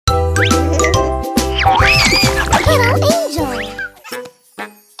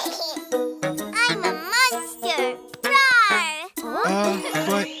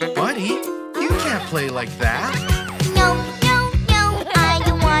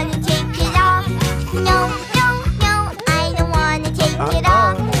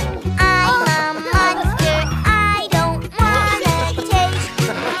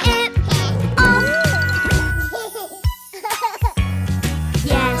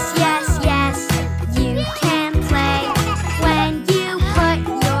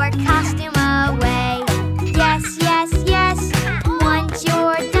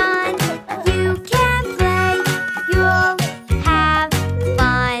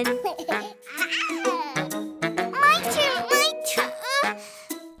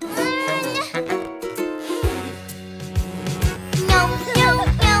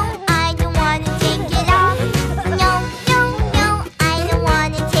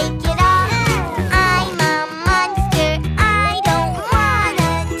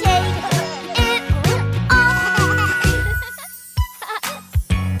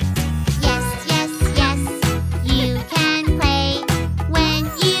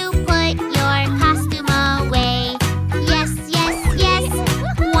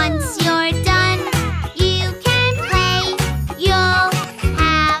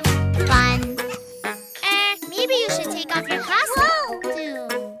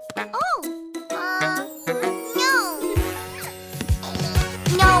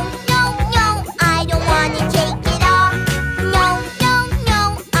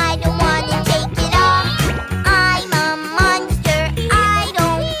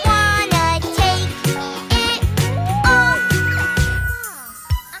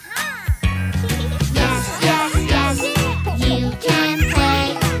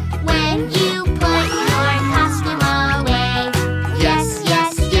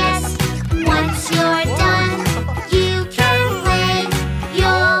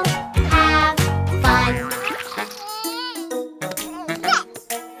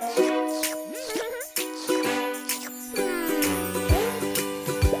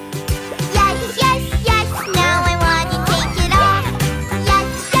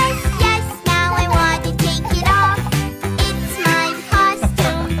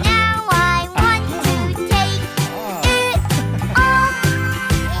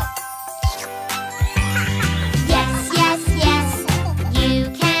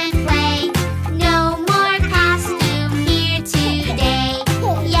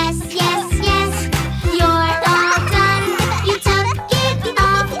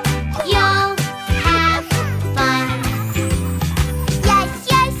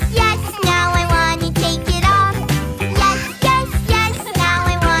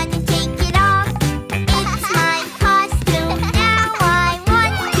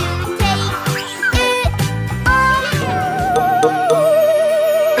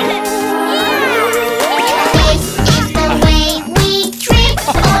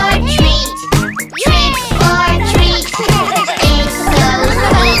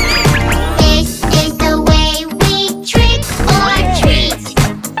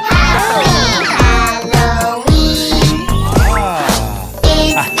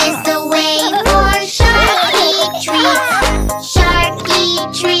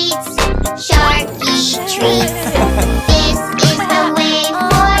treats. Sharky treats. This is the way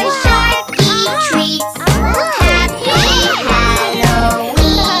for Sharky treats. Happy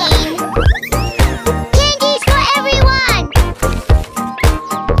Halloween! Candies for everyone!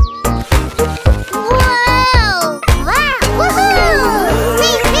 Whoa! Wow! Woohoo!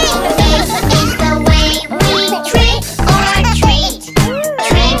 This is the way we trick or treat.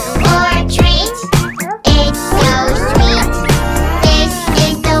 Trick or treat. It's so sweet. This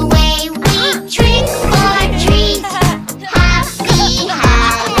is the way we trick or treat. Happy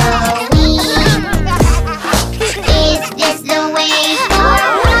Halloween! Is this the way for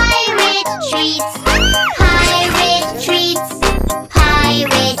pirate treats? Pirate treats.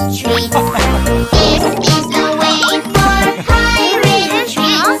 Pirate treats. This is the way for pirate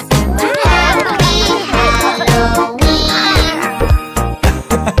treats. Happy Halloween!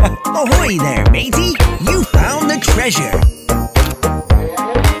 Ahoy there, matey! You found the treasure!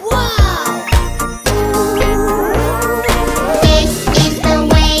 This is the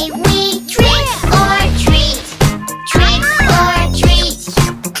way we trick or treat. Trick or treat.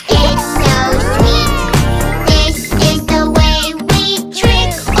 It's so sweet. This is the way we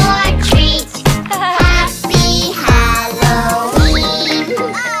trick or treat. Happy Halloween.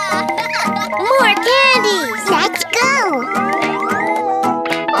 More candies. Let's go.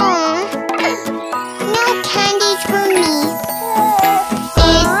 No candies for me.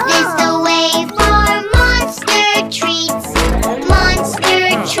 Is this the way for monster treats? Monster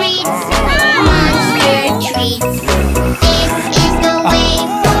treats. Monster treats. This is the way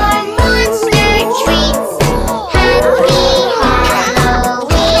for monster treats. Happy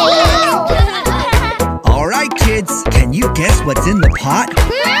Halloween! All right, kids, can you guess what's in the pot?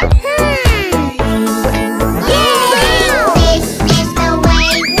 This is the way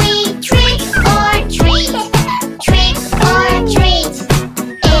we trick or treat. Trick or treat.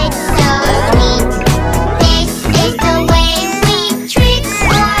 It's so sweet. This is the way we trick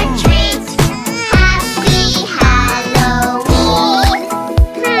or treat. Happy Halloween.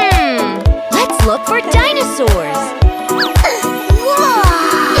 Let's look for dinosaurs.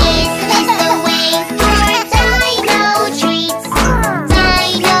 Is this the way for dino treats?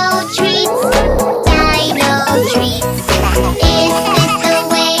 Dino treats. Dino treats. Is this the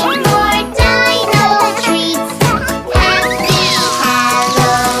way for dino treats? Happy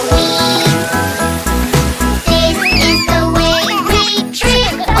Halloween. This is the way we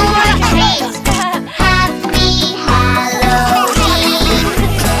trick or treat. Happy Halloween.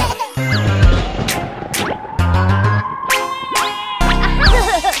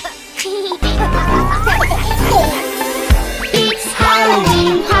 It's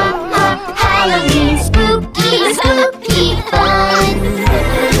Halloween, ha ha, Halloween, spooky, spooky fun.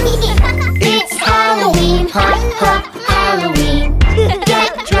 It's Halloween, ha ha, Halloween,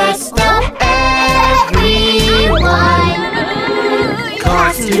 get dressed up, everyone.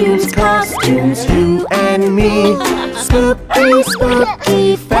 Costumes, costumes, you and me. Spooky,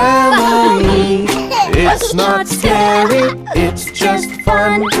 spooky family. It's not scary, it's just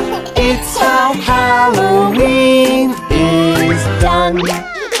fun. It's how Halloween is done.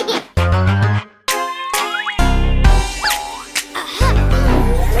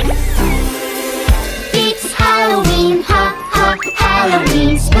 It's Halloween, ha ha,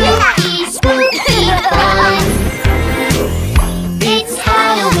 Halloween, spooky, spooky fun. It's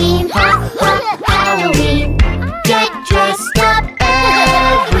Halloween, ha ha, Halloween, get dressed up,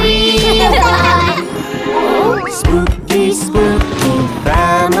 everyone. Spooky, spooky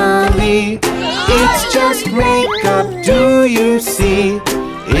family. It's just makeup, do you see?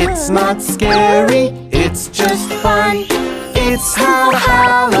 It's not scary, it's just fun. It's how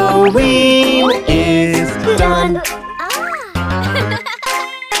Halloween is done.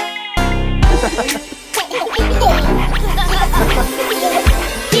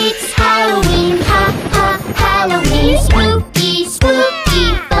 It's Halloween, ha ha, Halloween, spooky,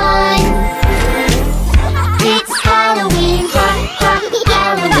 spooky fun. It's Halloween, ha ha,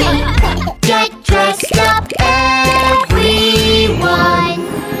 Halloween, get dressed up, everyone.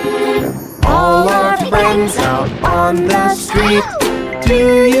 All our friends out on the street.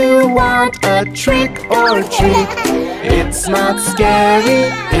 Do you want a trick or treat? It's not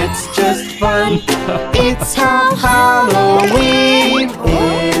scary, it's just fun. It's how Halloween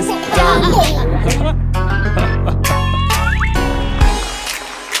is done.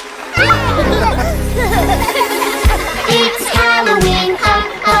 It's Halloween, ha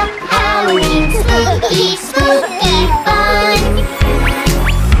ha, Halloween, spooky, spooky fun.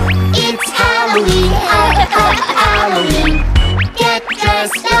 It's Halloween, ha ha, Halloween, get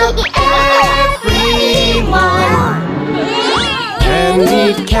dressed up, everyone.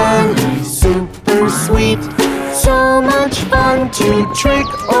 need candy, super sweet. So much fun to trick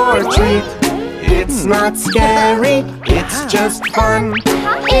or treat. It's not scary, it's just fun.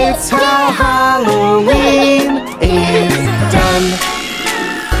 It's how Halloween is done.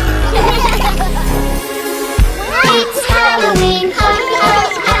 It's Halloween, ho ho,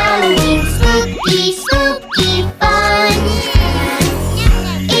 Halloween, spooky, spooky fun.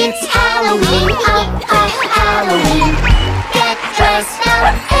 It's Halloween, ho ho, Halloween, get dressed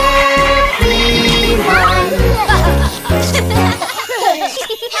up, everyone.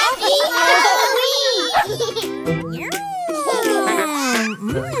 Happy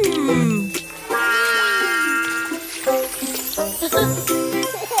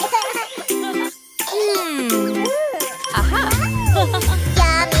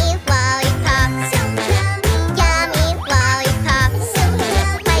Yummy lollipops, yummy lollipops.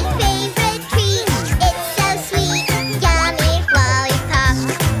 My favorite treat, it's so sweet. Yummy lollipops.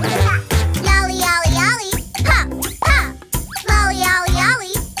 Lolly, lolly, lolly, pop, pop. Lolly, lolly,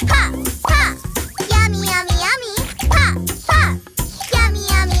 lolly, pop, pop. Yummy, yummy, yummy, pop, pop. Yummy,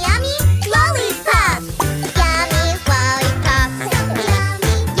 yummy, yummy, lollipop. Yummy lollipops, yummy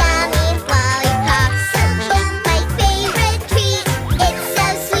lollipops. My favorite treat, it's so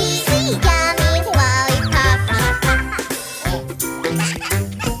sweet. Yummy lollipop.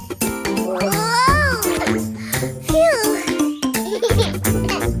 Whoa! Phew!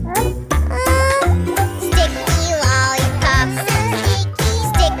 Sticky lollipops,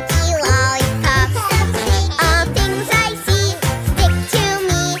 sticky lollipops. All things I see stick to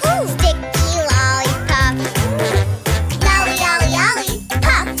me. Sticky lollipops. Lolly, lolly, lolly,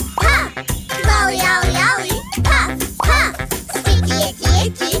 pop, pop. Lolly, lolly, lolly, pop, pop. Sticky, icky,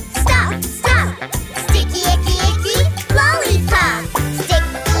 icky, stop, stop. Sticky, icky, icky, lollipop.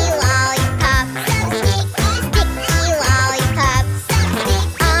 Sticky lollipop. Sticky lollipops.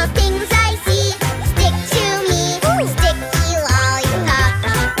 All things I see stick to me. Sticky lollipop.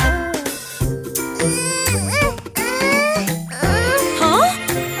 Huh?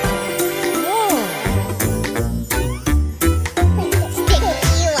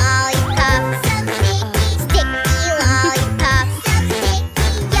 Sticky lollipops. Sticky lollipops.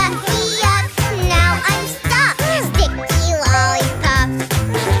 Yucky, yuck, now I'm stuck. Sticky lollipops.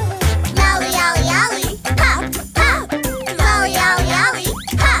 Lolly, lolly, lolly, pop, pop. Lolly, lolly, lolly,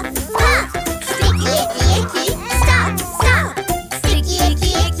 pop, pop. Sticky, icky, icky, stop, stop. Sticky,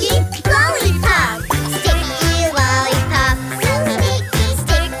 icky, icky, lollipop. Sticky lollipop.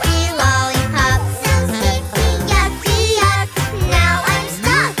 Sticky lollipop. Yucky, yuck, now I'm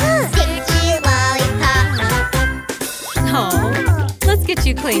stuck. Sticky lollipop. Oh, let's get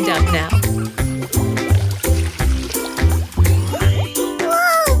you cleaned up now.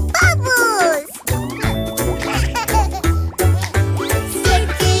 Whoa, bubbles!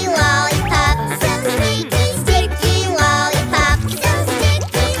 Sticky lollipop, so sticky, sticky lollipop, so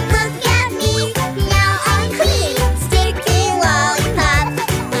sticky. Look at me, now I'm clean. Sticky lollipop.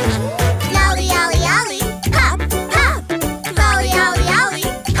 Lolly, lolly, lolly, pop, pop. Lolly, lolly, lolly,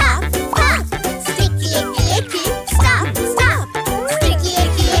 pop, pop. Sticky, icky, icky, stop, stop. Sticky,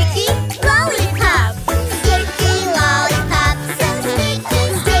 icky, icky, lollipop. Sticky lollipop, so sticky,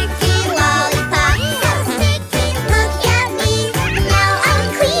 sticky lollipop, so sticky. Look at me, now I'm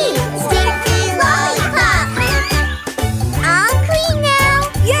clean. Sticky lollipop. All clean now.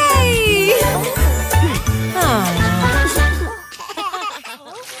 Yay! Oh.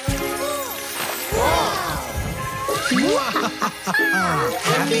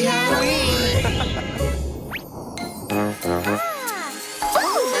 Happy Halloween!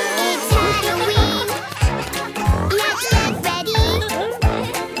 It's Halloween. Let's get ready.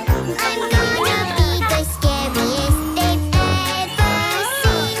 I'm gonna be the scariest they've ever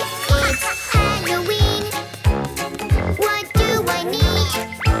seen. It's Halloween. What do I need?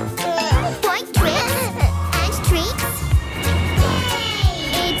 White tricks and treats.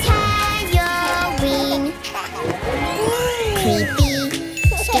 It's Halloween. Creepy,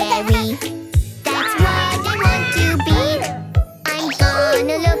 scary,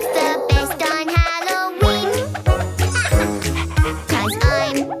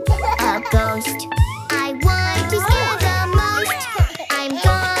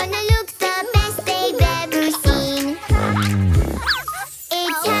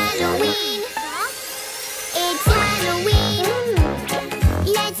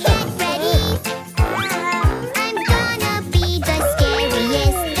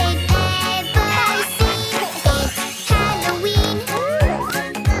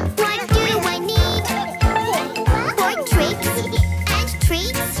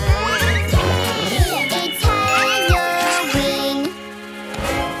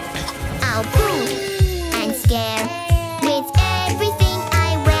 go boom and scare. With everything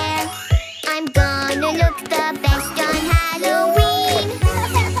I wear, I'm gonna look the best on Halloween.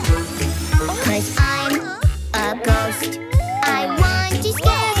 'Cause I'm a ghost, I want to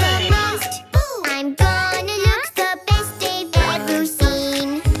scare the most. I'm gonna look the best they've ever seen.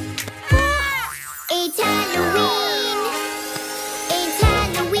 It's Halloween, it's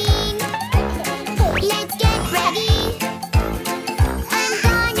Halloween. Let's get ready. I'm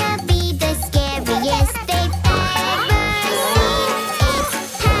gonna be the scariest they've ever seen. It's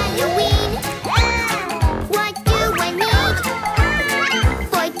Halloween. What do I need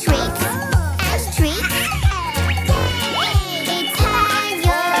for tricks and treats? It's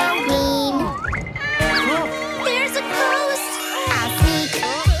Halloween. There's a ghost. I'll sneak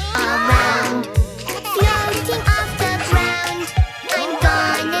around, floating off the ground. I'm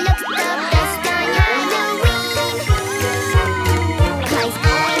gonna look the best on Halloween. 'Cause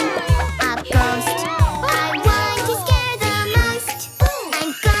I'm a ghost, I want to scare the most.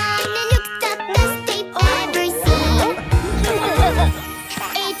 I'm gonna look the best they've ever seen.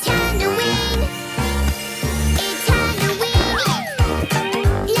 It's Halloween, it's Halloween.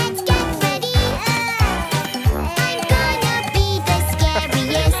 Let's get ready. I'm gonna be the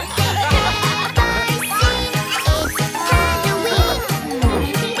scariest they've ever seen. It's Halloween.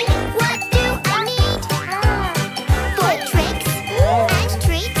 What do I need for tricks and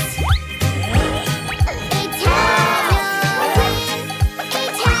treats? It's Halloween.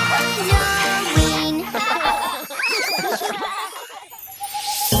 It's Halloween.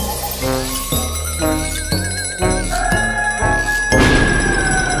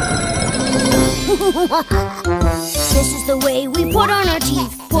 This is the way we put on our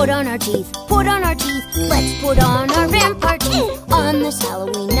teeth, put on our teeth, put on our teeth. Let's put on our vampire teeth on this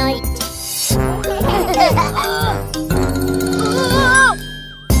Halloween night.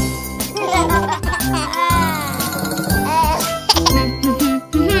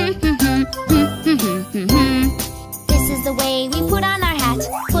 This is the way we put on our hat,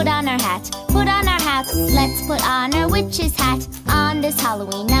 put on our hat, put on our hat. Let's put on our witch's hat on this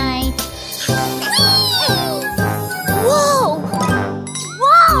Halloween night. Whoa!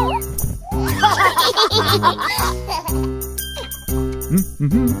 Whoa!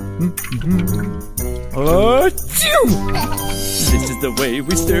 Achoo! This is the way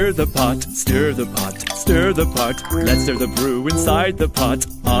we stir the pot, stir the pot, stir the pot. Let's stir the brew inside the pot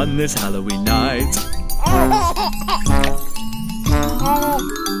on this Halloween night.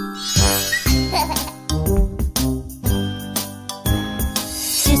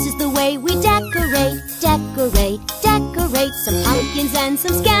 This is the way we decorate, decorate, decorate. Some pumpkins and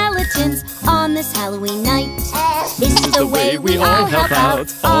some skeletons on this Halloween night. This is the way we all help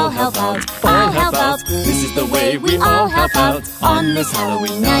out, all help out, all help out. This is the way we all help out on this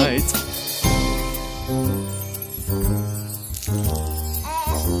Halloween night.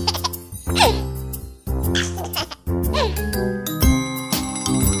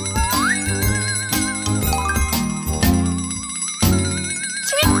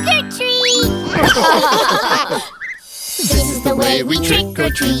 Trick or treat! This is the way we trick or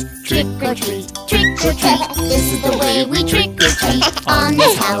treat, trick or treat, trick or treat. This is the way we trick or treat on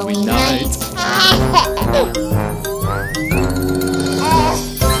this Halloween night.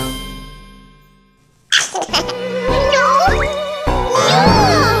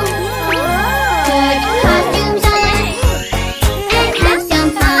 Put costumes on and have some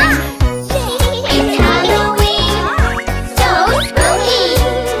fun. It's Halloween, so spooky.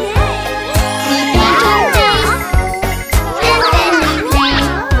 We paint our face and then we play.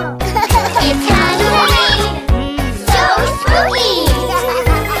 It's Halloween, so spooky.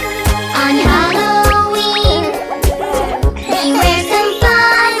 On Halloween,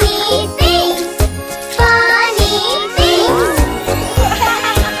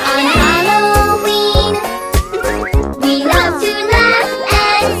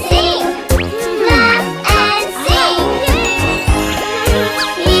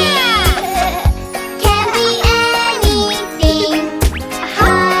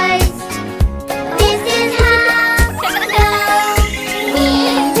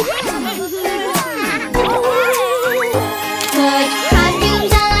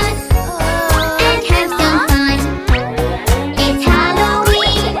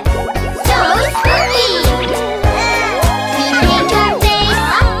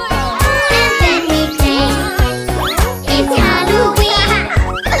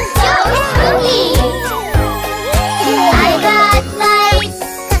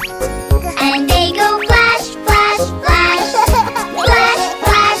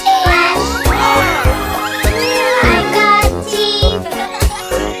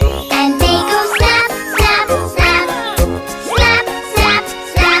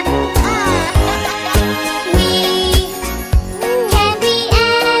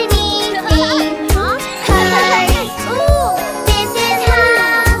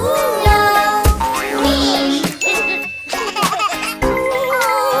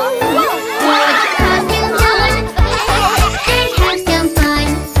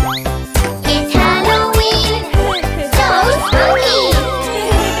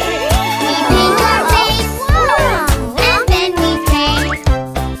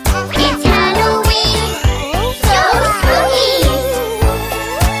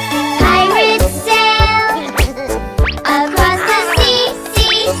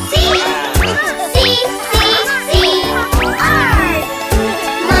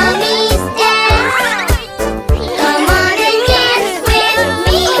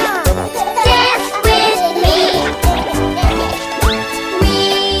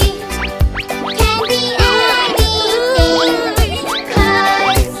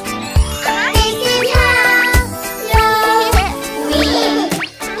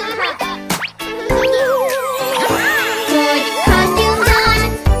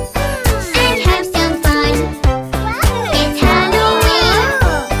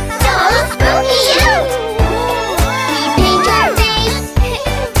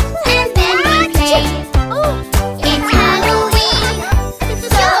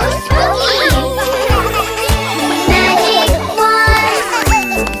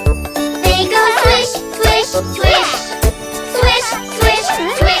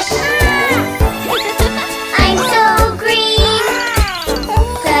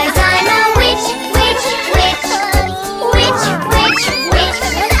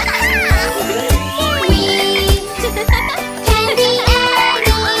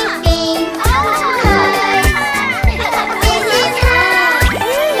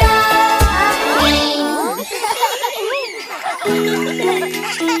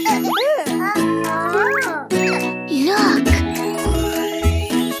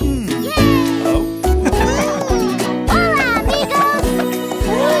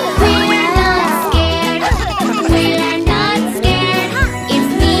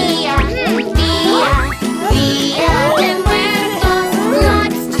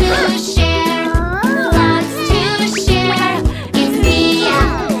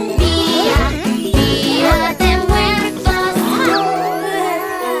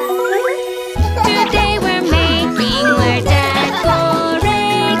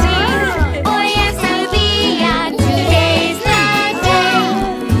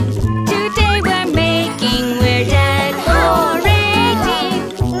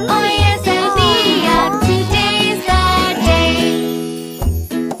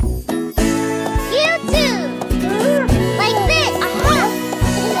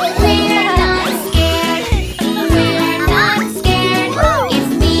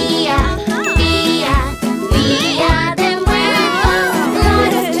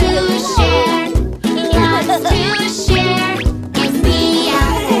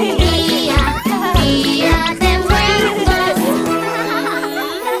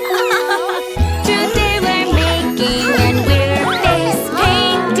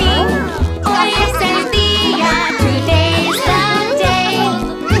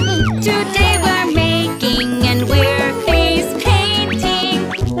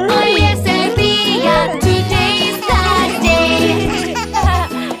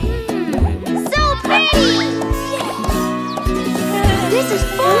 This is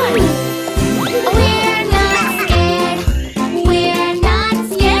fun! We're not scared. We're not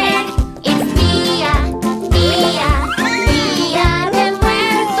scared. It's Mia, Mia, Mia. Then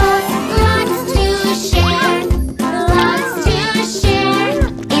we're both lots to share. Lots to share.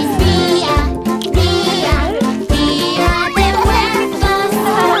 It's Mia, Mia, Mia. Then we're both.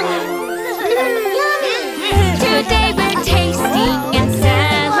 Today we're tasting and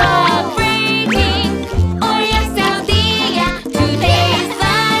celebrating. Oh yes, El dia, today's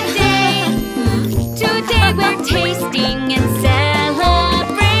the day. Today we're tasting and celebrating.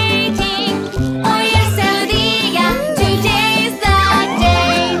 Oh yes, El dia, today's the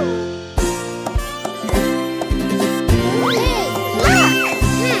day.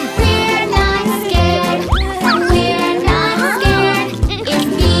 We're not scared. We're not scared. It's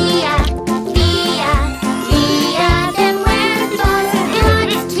Mia, Mia, Mia. Then we're both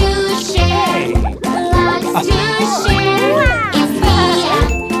lots to share. Lots to share. It's Mia,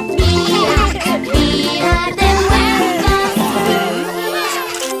 Mia, Mia. Then we're both.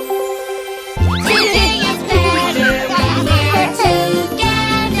 Today is better when we're together.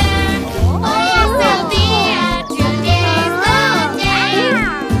 Oh yes, El dia, today's the day.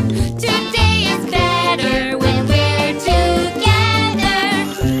 Today is better when we're together.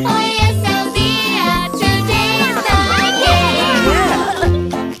 Oh yes, El dia, today's the day.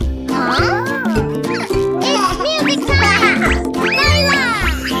 Huh? It's music time! Lila!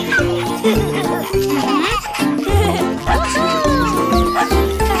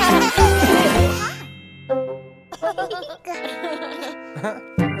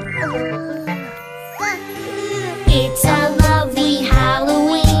 It's a lovely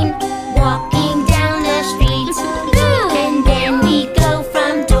Halloween, walking down the street. And then we go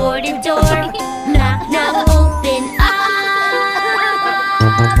from door to door, knock, knock, open up.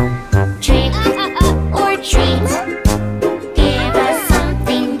 Trick or treat, give us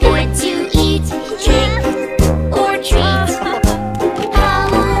something good to eat. Trick or treat,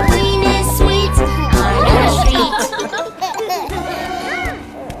 Halloween is sweet on our street.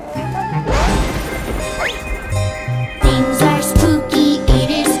 Things are spooky, it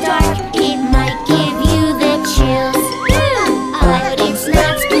is dark, it might give you the chills. But it's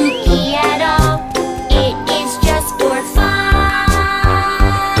not spooky at all, it is just for fun.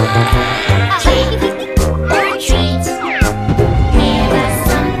 Trick or treat, give us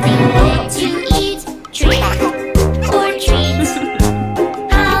something good to eat. Trick or treat,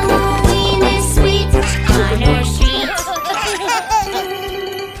 Halloween is sweet on our street.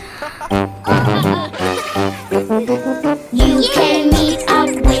 You can meet up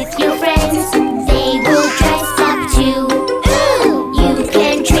with your friends, they will dress up too. You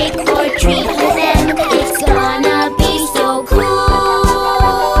can trick or treat with them, it's gonna be so cool.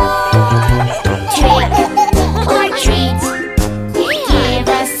 Trick or treat, give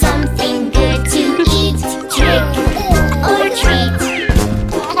us something good to eat. Trick or treat,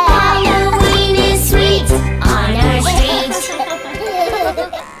 Halloween is sweet on our street.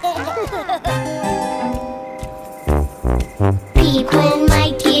 People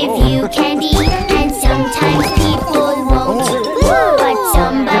might give you candy, and sometimes people won't. But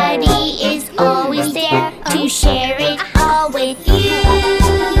somebody is always there to share it all with you.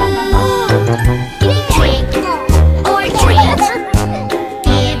 Trick or treat,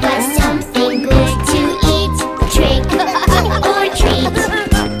 give us something good to eat. Trick or treat,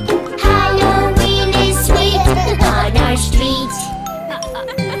 Halloween is sweet on our street.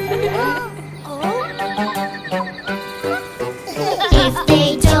 If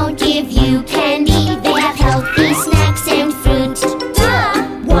they don't give you candy, they have healthy snacks and fruit.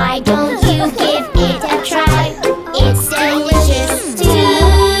 Why don't you give it a try? It's delicious too.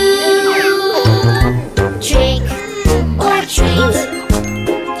 Trick or treat,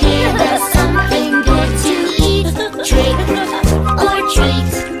 give us something good to eat. Trick or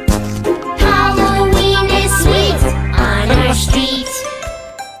treat, Halloween is sweet on our street.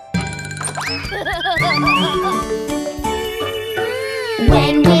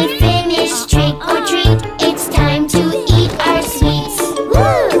 When we finish trick or treat, it's time to eat our sweets.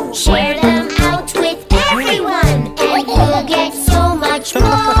 Share them out with everyone, and you'll get so much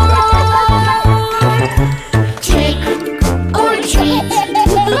more. Trick or treat,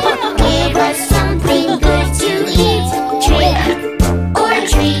 give us something good to eat. Trick or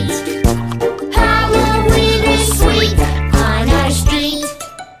treat, Halloween is sweet on our street.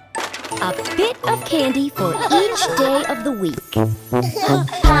 A bit of candy for each day of the week.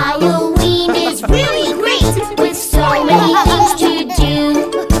 Halloween is really great, with so many things to do.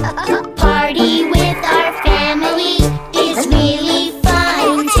 Party with our family is really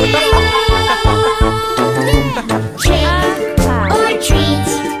fun too. Trick or treat,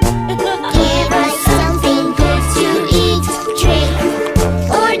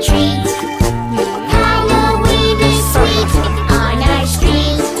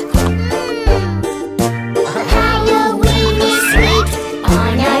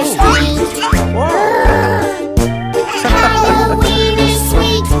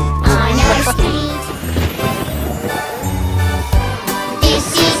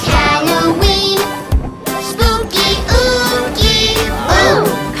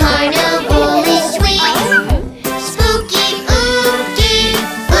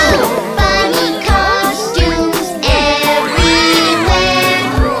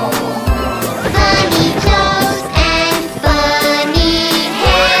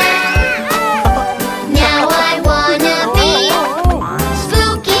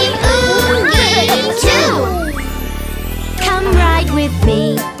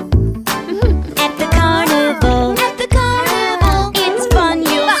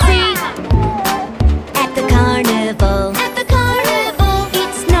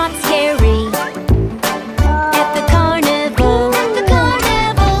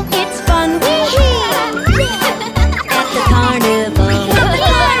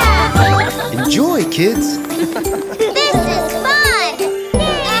 kids. This is fun!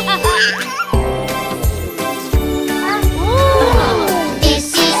 This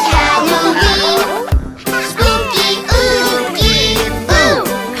is Halloween. Spooky, ooky, boo.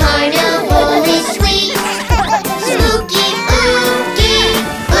 Carnival is sweet. Spooky, ooky,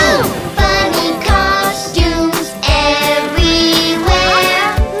 boo. Funny costumes everywhere.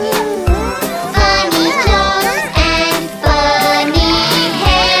 Funny clothes and funny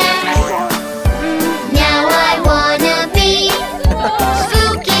hair. Now I wanna be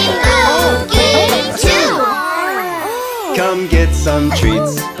spooky, ooky too. Come get some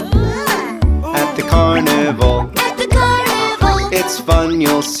treats at the carnival. At the carnival. It's fun,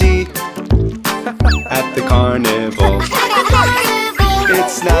 you'll see. At the carnival. At the carnival.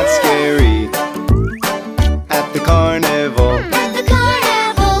 It's not scary. At the carnival. At the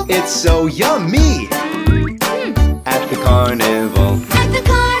carnival. It's so yummy. At the carnival. At the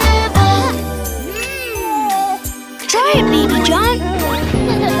carnival. Try it, Baby John.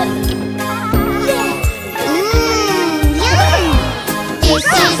 This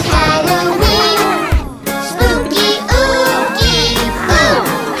is Halloween. Spooky, ooky, boo.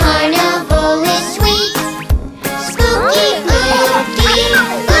 Carnival is sweet. Spooky, ooky,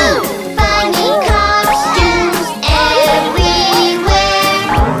 boo. Funny costumes everywhere.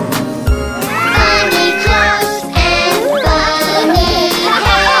 Funny clothes and funny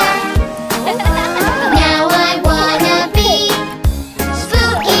hair. Now I wanna be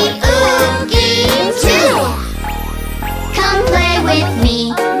spooky, ooky too. Come play with me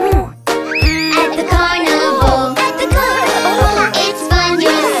at the carnival. At the carnival. It's fun,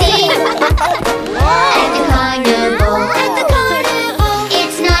 you'll see. At the carnival. At the carnival.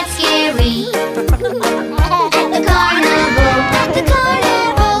 It's not scary. At the carnival. At the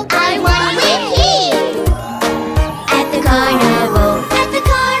carnival. I want with you. At the carnival. At the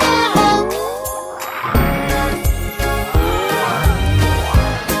carnival.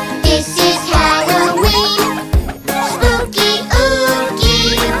 This is Halloween. Spooky, ooky,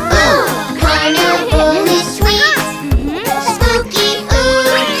 boo. Carnival is sweet. Spooky,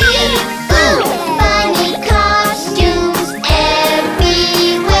 ooky, boo. Funny costumes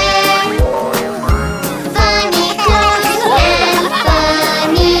everywhere. Funny clothes and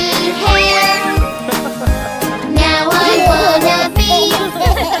funny hair. Now I wanna be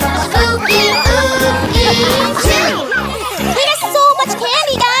spooky, ooky too. We got so much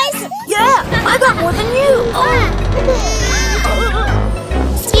candy, guys. Yeah, I got more than you.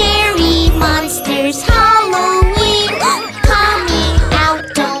 Scary monsters, Halloween. Coming out,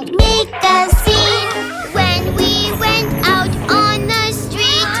 don't make a scene. When we went out on the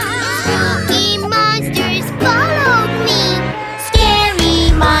street, spooky monsters followed me.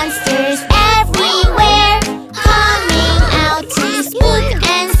 Scary monsters everywhere, coming out to spook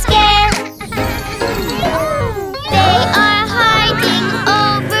and scare. They are hiding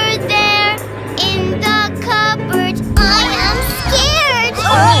over there in the cupboard. I am scared.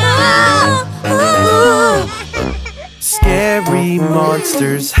 Scary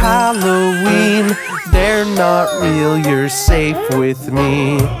monsters, Halloween. They're not real, you're safe with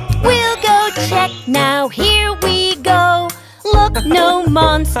me. We'll go check now, here we go. Look, no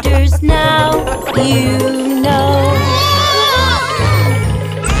monsters now, you know.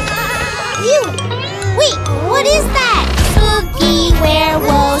 You! Wait, what is that? Spooky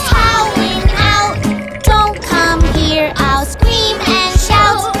werewolves howling out. Don't come here, I'll scream and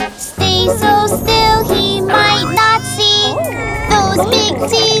shout. Stay so still, he might not see. Those big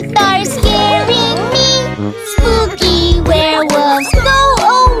teeth are scaring me. Spooky werewolves, go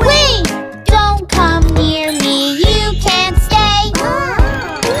away. Don't come near me, you can't stay.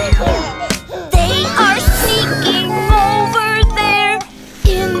 They are sneaking over there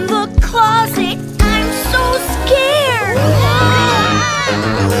in the closet. I'm so scared.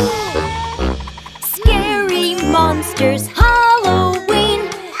 Scary monsters, Halloween.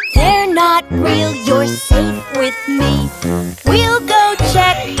 They're not real, you're safe with me. We'll go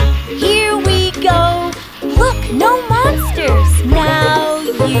check, here we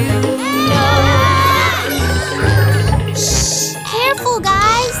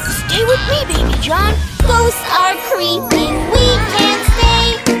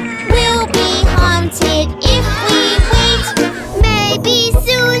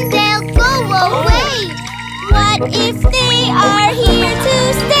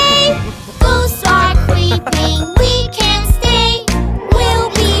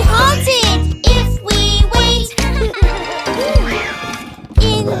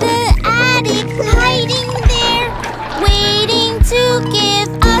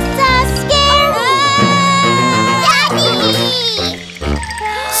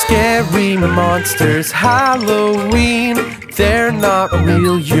Scary monsters, Halloween. They're not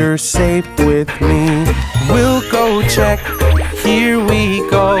real, you're safe with me. We'll go check, here we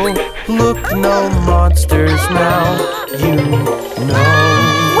go. Look, no monsters now, you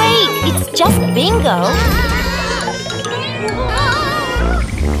know. Wait, it's just bingo.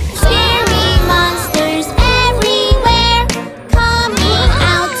 Scary monsters everywhere, coming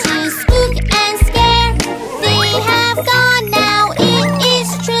out to spook and scare. They have gone now, it is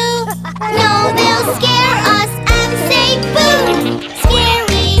true. No, they'll scare us and say boo.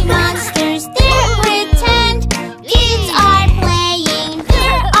 Scary monsters, they're pretend. Kids are playing,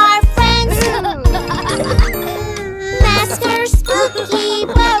 they're our friends. Masks are spooky,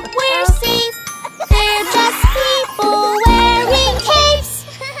 but we're safe. They're just people wearing capes.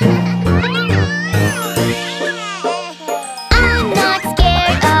 I'm not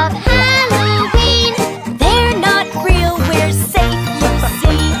scared of Halloween. They're not real, we're safe, you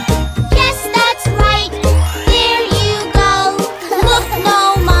see. Yes, that's right. There you go. Look, no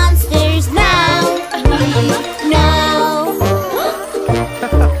monsters now. No.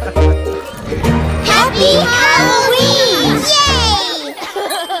 Happy Halloween! Yay!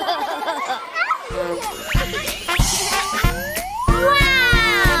 Wow!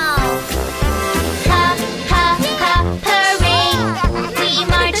 Ha, ha, ha, hooray! We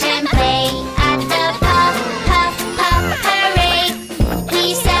march and play at the pub, pub, pub, parade. We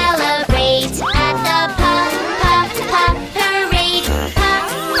celebrate at the pub, pub, pub, parade. Pub,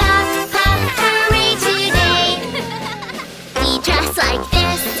 pub, pub, parade today. We dress like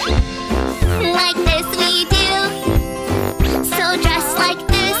this we do. So dress like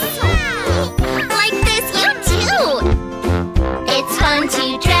this you too. It's fun to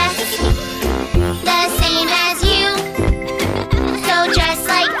dress the same as you. So dress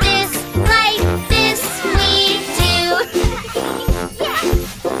like this we do.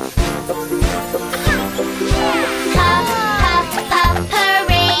 Puff, puff, puff,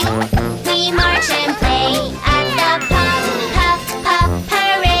 parade. We march and play at the puff, puff, puff,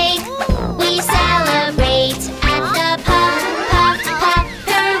 parade. We celebrate at the puff, puff, puff,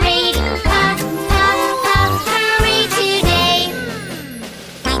 parade. Puff, puff, puff, parade today.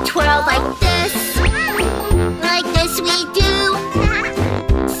 We twirl like this we do.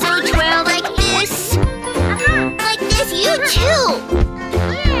 So twirl like this you too.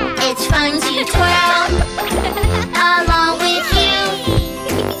 It's fun to twirl along with you.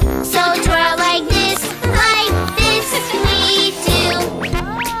 So twirl like this we do.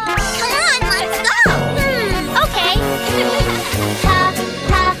 Come on, let's go. Okay. Puff,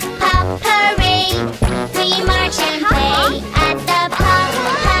 puff, puff, parade. We march and play at the puff,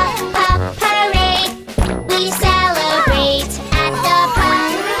 puff, puff, parade. We celebrate at the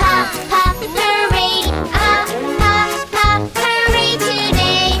puff, puff, puff, parade. Puff, puff, puff, parade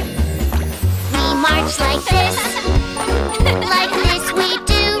today. We march like this we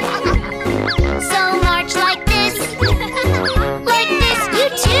do. So march like this you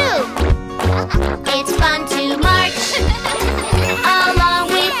too. It's fun to march along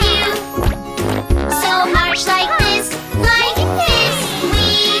with you. So march like this we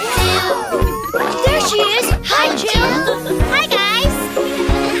do. There she is. Hi, Jill. Hi, guys.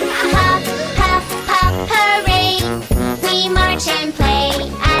 Puff, puff, puff, parade. We march and play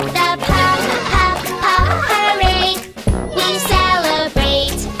at the puff, puff, puff, parade. We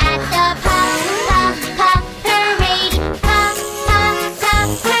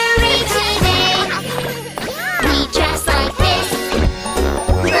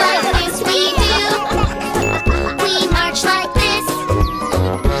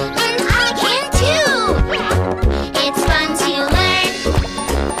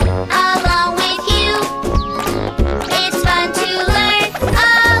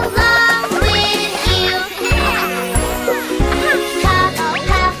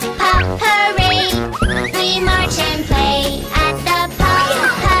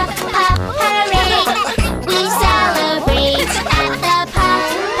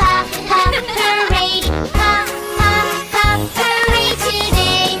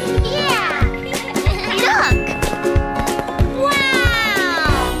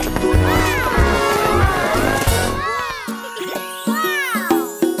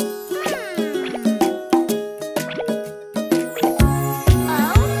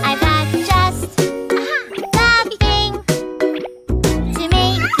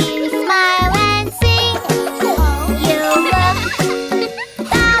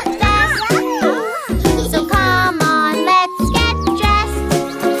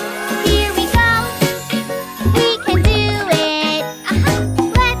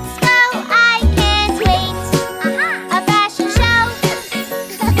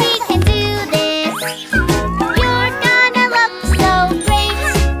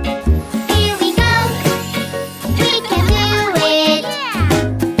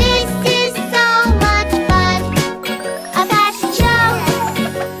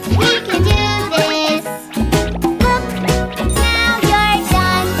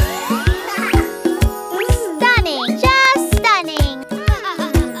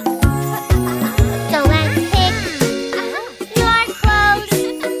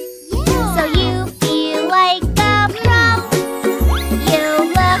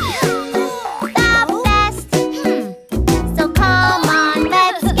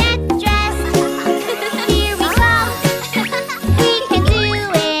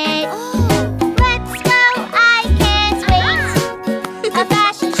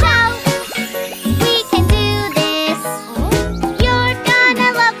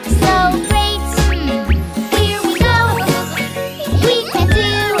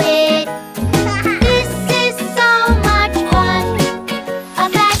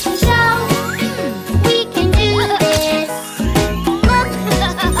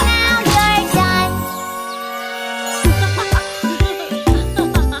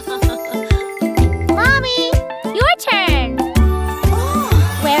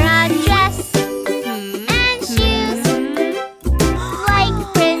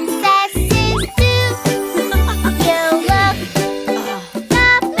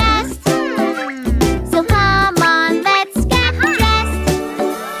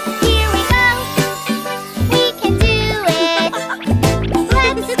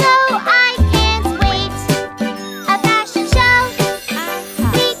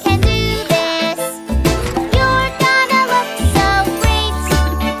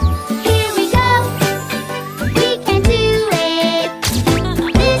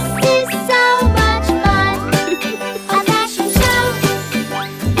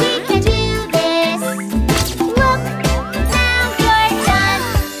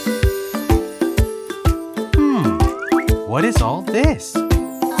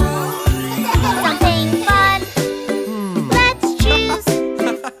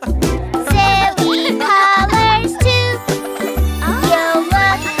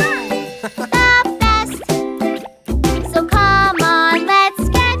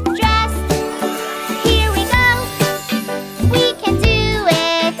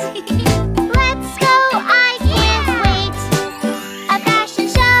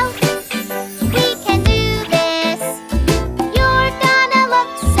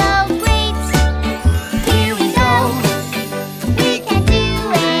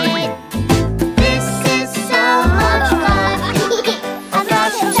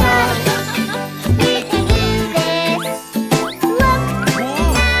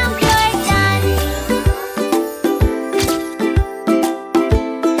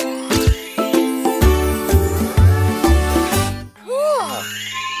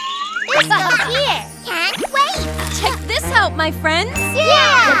my friends?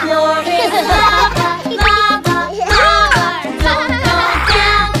 Yeah! The floor is lava, lava, lava. Don't go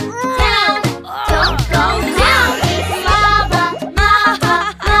down, down. Don't go down. It's lava, lava,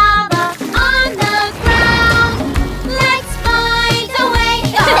 lava on the ground. Let's find a way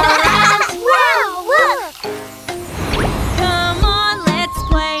around. Wow, look! Come on, let's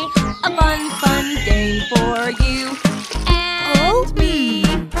play a fun, fun game for you and me.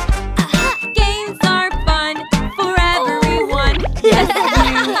 Games are fun for everyone. Yes,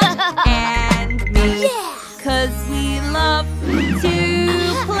 you and me. 'Cause we love to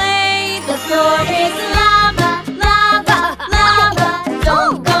play. The floor is lava, lava, lava.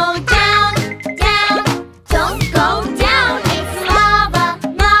 Don't go down, down. Don't go down. It's lava,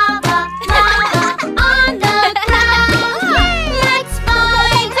 lava, lava on the ground. Let's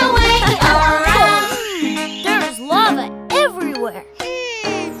find a way around. There's lava everywhere.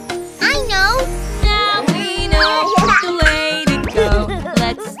 I know. Now we know the way to go.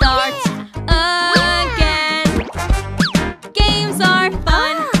 Let's start again. Games are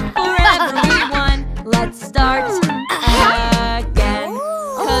fun for everyone. Let's start again.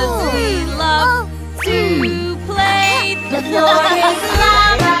 'Cause we love to play. The floor is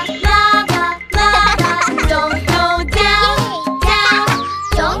lava, lava, lava. Don't go down, down.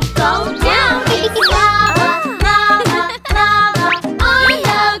 Don't go down. It's lava, lava, lava on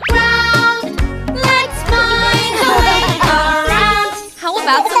the ground. Let's find a way around. How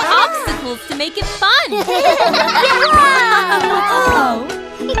about some obstacles to make it fun? Oh.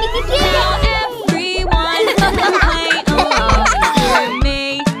 Now everyone play along. We're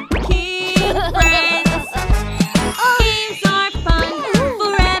making friends. Games are fun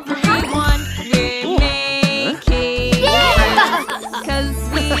for everyone. We're making friends. 'Cause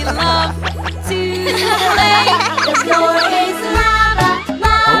we love to play. The floor is lava,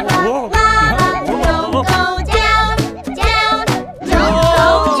 lava, lava. Don't go down, down. Don't go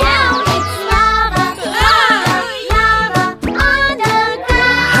down. It's lava, lava, lava on the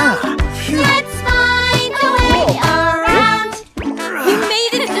ground. Let's find a way around. You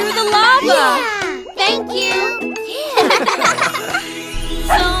made it through the lava. Thank you.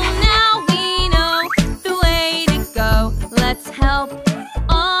 So now we know the way to go. Let's help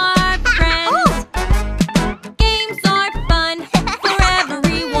our friends. Games are fun for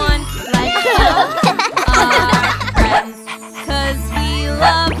everyone. Let's help our friends. 'Cause we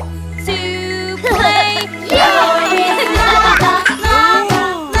love to play. The floor is lava, lava,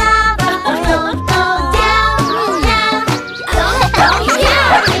 lava. Don't go down, down. Don't go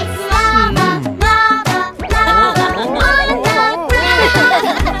down. It's lava, lava, lava on the ground.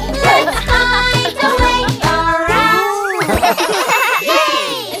 Let's find a way around.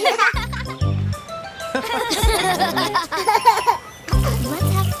 Yay!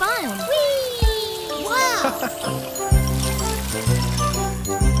 Let's have fun. Wow!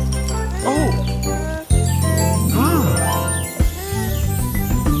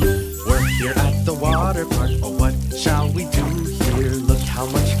 We're here at the water park. Oh, what shall we do here? Look how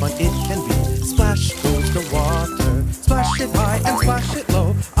much fun it can be. Splash goes the water. Splash it high and splash it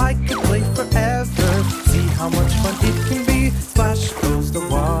low. I could play forever. See how much fun it can be. Splash goes the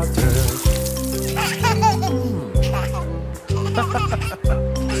water.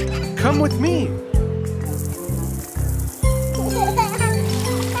 Come with me.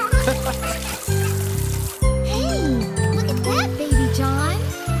 Hey, look at that, Baby John.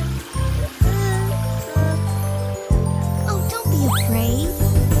 Oh, don't be afraid.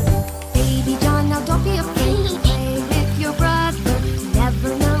 Baby John, now don't be afraid to play with your brother. You never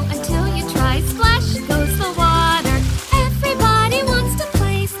know until you try. Splash goes the water. Everybody wants to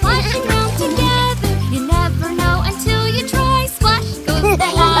play. Splashing around together. You never know until you try. Splash goes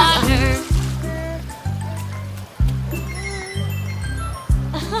the water.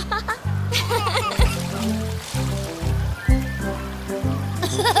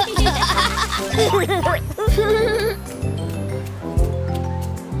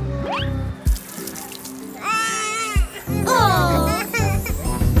 Oh.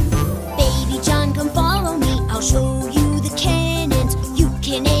 Baby John, come follow me. I'll show you the cannons. You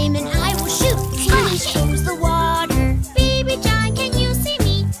can aim and I will shoot. Splash goes the water. Baby John, can you see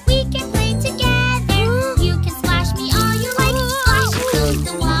me? We can play together. You can splash me all you like. Splash goes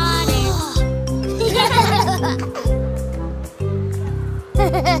the water.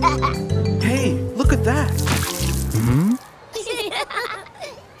 Hey, look at that.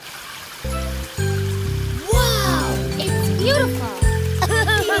 Wow, it's beautiful.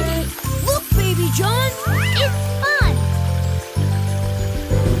 Look, Baby John, it's fun.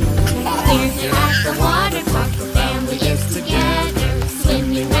 We're here at the water park. The family is together,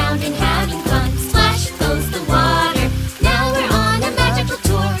 swimming round and having fun. Splash goes the water. Now we're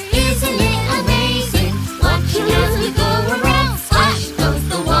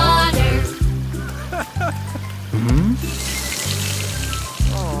Oh,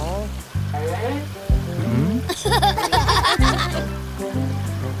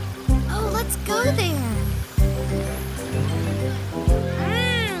 let's go there.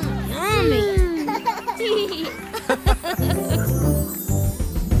 Yummy.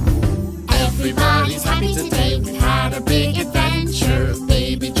 Everybody's happy today, we've had a big adventure.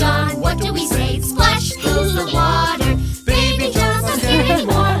 Baby John, what do we say? Splash goes the water. Baby John's not scared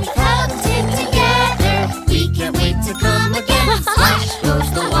anymore, we've hugged him together. We can't wait to come again. Splash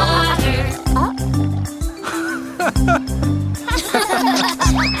goes the water.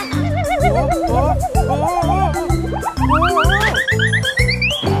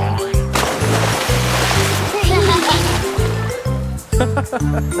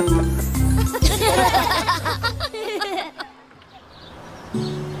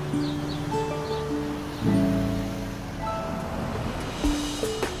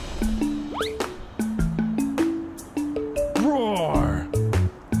 Roar!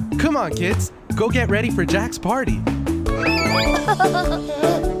 Come on, kids. Go get ready for Jack's party.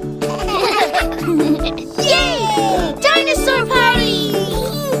 Yay! Dinosaur party!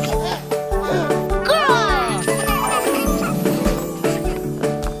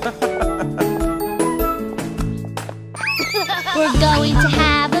 We're going to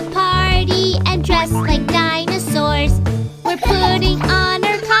have a party and dress like dinosaurs. We're putting on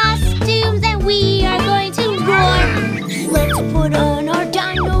our costumes and we are going to roar. Let's put on our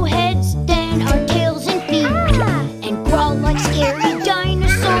dino heads, then our tails and feet, and growl like scary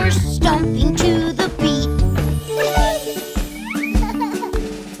dinosaurs, stomping to the beat.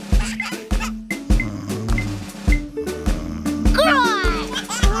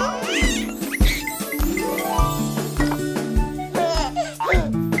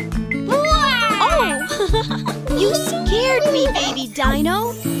 You scared me, baby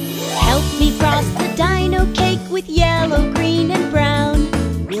dino. Help me frost the dino cake with yellow, green, and brown.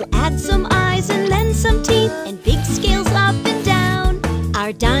 We'll add some eyes and then some teeth and big scales up and down.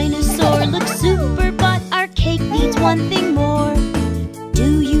 Our dinosaur looks super, but our cake needs one thing more.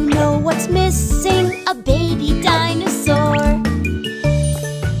 Do you know what's missing? A baby dinosaur.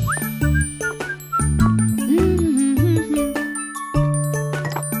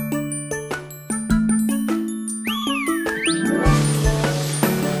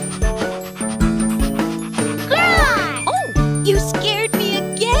 You scared me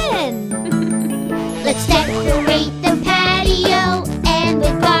again! Let's decorate the patio and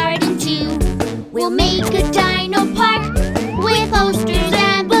the garden too. We'll make a dino park with posters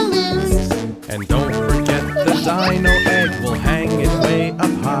and balloons. And don't forget the dino egg. We'll hang it way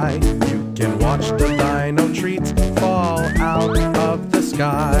up high. You can watch the dino treats fall out of the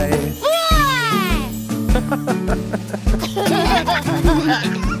sky.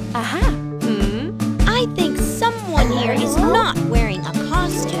 Aha! I think someone here is not wearing a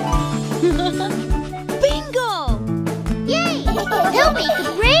costume. Bingo! Yay! He'll make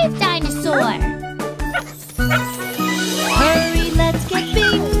a brave dinosaur. Hurry, let's get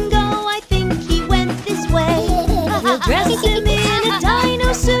Bingo. I think he went this way. We'll dress him in a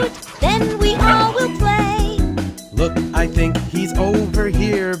dino suit, then we all will play. Look, I think he's over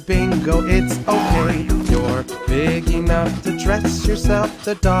here, Bingo. It's okay. You're big enough to dress yourself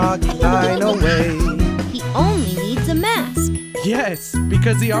the doggy dino way. He only needs a mask. Yes,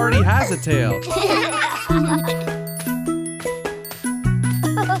 because he already has a tail.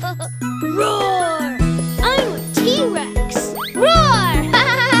 Roar! I'm a T-Rex. Roar!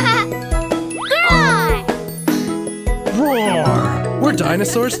 Roar! Roar! We're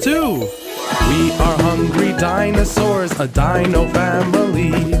dinosaurs too. We are hungry dinosaurs, a dino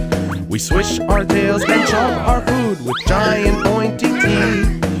family. We swish our tails and chomp our food with giant pointy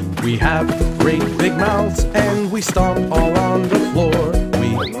teeth. We have great big mouths and we stomp all on the floor.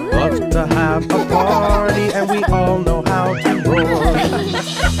 We love to have a party and we all know how to roar.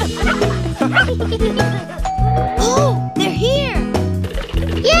 Oh, they're here!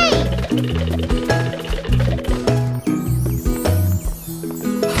 Yay!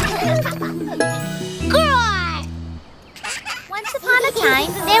 Roar! Once upon a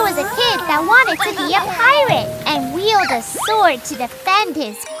time, there was a kid that wanted to be a pirate and wield a sword to defend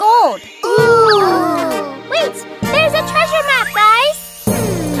his gold. Ooh! Wait, there's a treasure map, guys!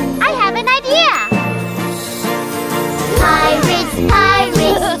 I have an idea! Pirates,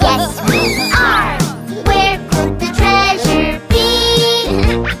 pirates, yes we are! Where could the treasure be?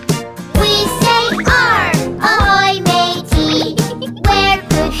 We say R, ahoy matey! Where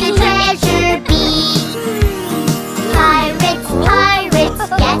could the treasure be? Pirates, pirates,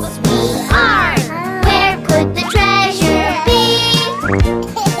 yes we are! Where could the treasure be?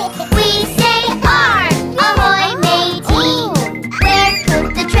 We say R, ahoy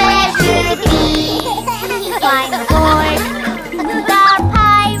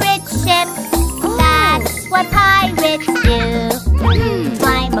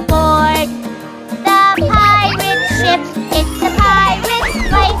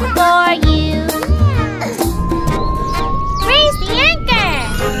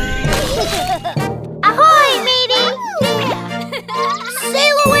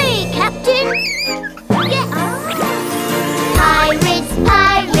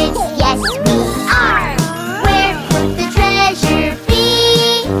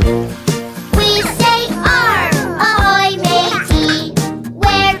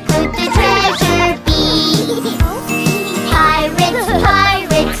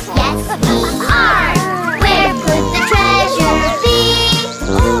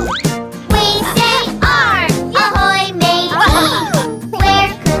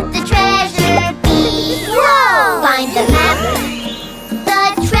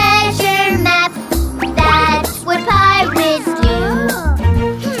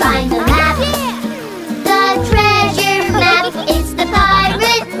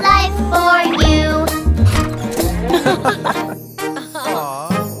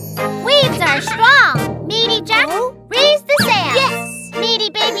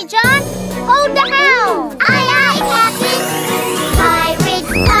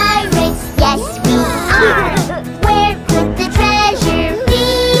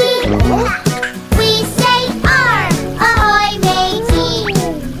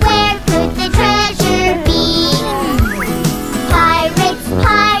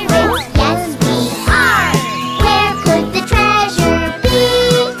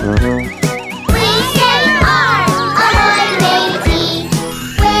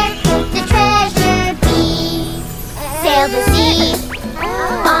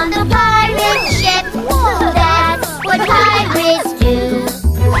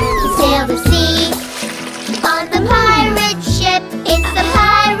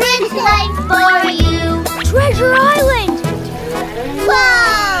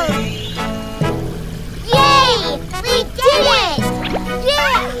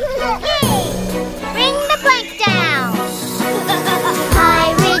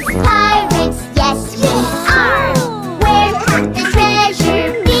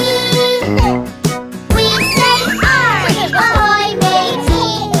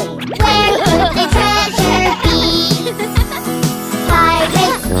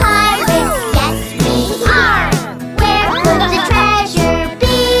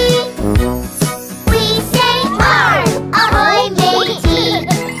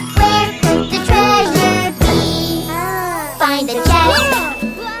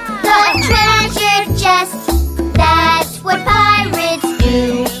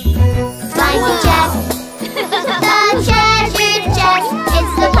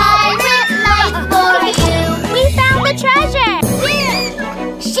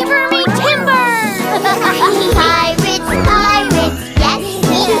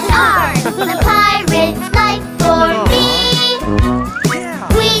pirate's life for me.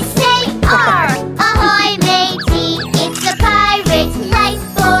 We say R, ahoy matey, it's a pirate's life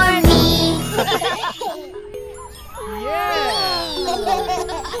for me.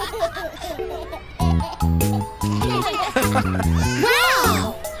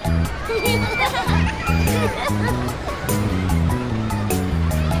 Wow!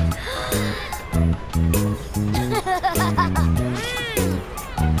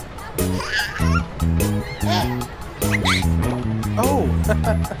 Oh.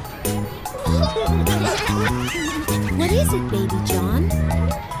 What is it, Baby John?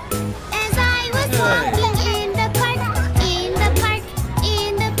 As I was walking in the park, in the park,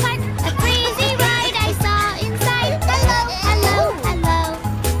 in the park, a crazy ride I saw inside. Hello, hello, hello.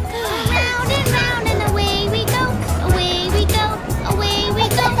 Round and round and away we go, away we go, away we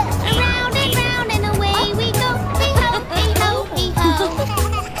go. Around and round and away we go. Hey ho, hey ho, hey ho.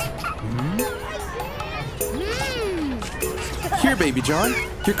 Here, Baby John,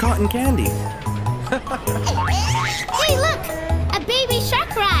 your cotton candy. Hey, look! A baby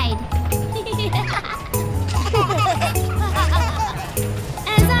shark ride!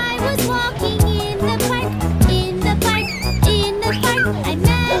 As I was walking in the park, in the park, in the park, I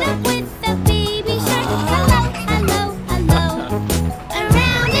met up with the baby shark. Hello, hello, hello.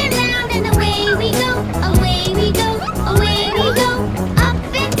 Around and round and away we go, away we go, away we go. Up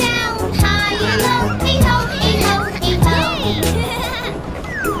and down, high and low, hey ho, hey ho, hey ho.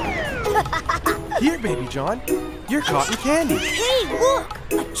 Here, Baby John, your cotton candy. Hey, look!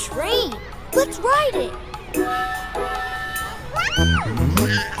 A train! Let's ride it!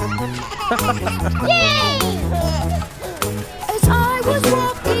 Yay! As I was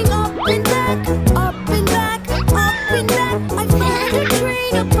walking up and back, up and back, up and back, I found a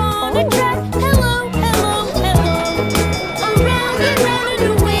train upon a track. Hello, hello, hello. Around and round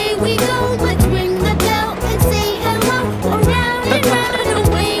and away we go. Let's ring the bell and say hello. Around and round and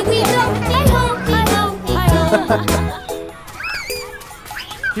away we go. Hey ho, hey ho, hey ho.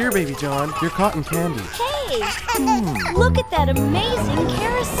 Here, Baby John, your cotton candy. Hey, look at that amazing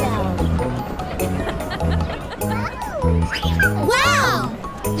carousel. Wow!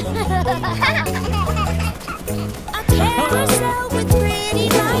 A carousel with pretty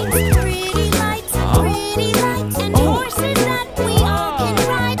lights, pretty lights, pretty lights, and horses that we all can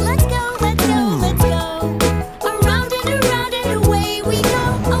ride. Let's go, let's go, let's go. Around and away we go,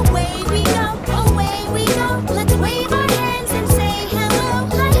 away we go, away we go. Let's wave our hands and say hello.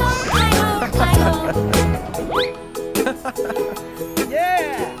 Hi ho, hi ho, hi ho.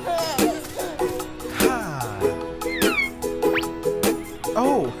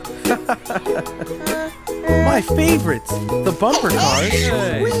 Oh. My favorites, the bumper cars.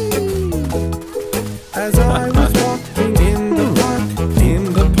 As I was walking in the park, in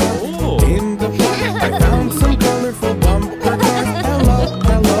the park, in the park, I found some colorful bumper cars. Hello,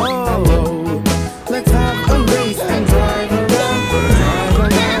 hello, hello. Let's have a race and drive around, drive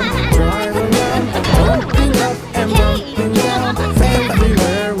around, drive around, bumping up and bumping down,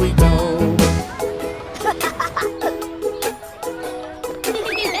 everywhere we go.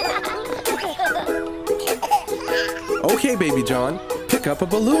 Okay, Baby John, pick up a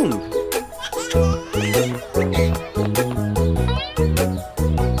balloon.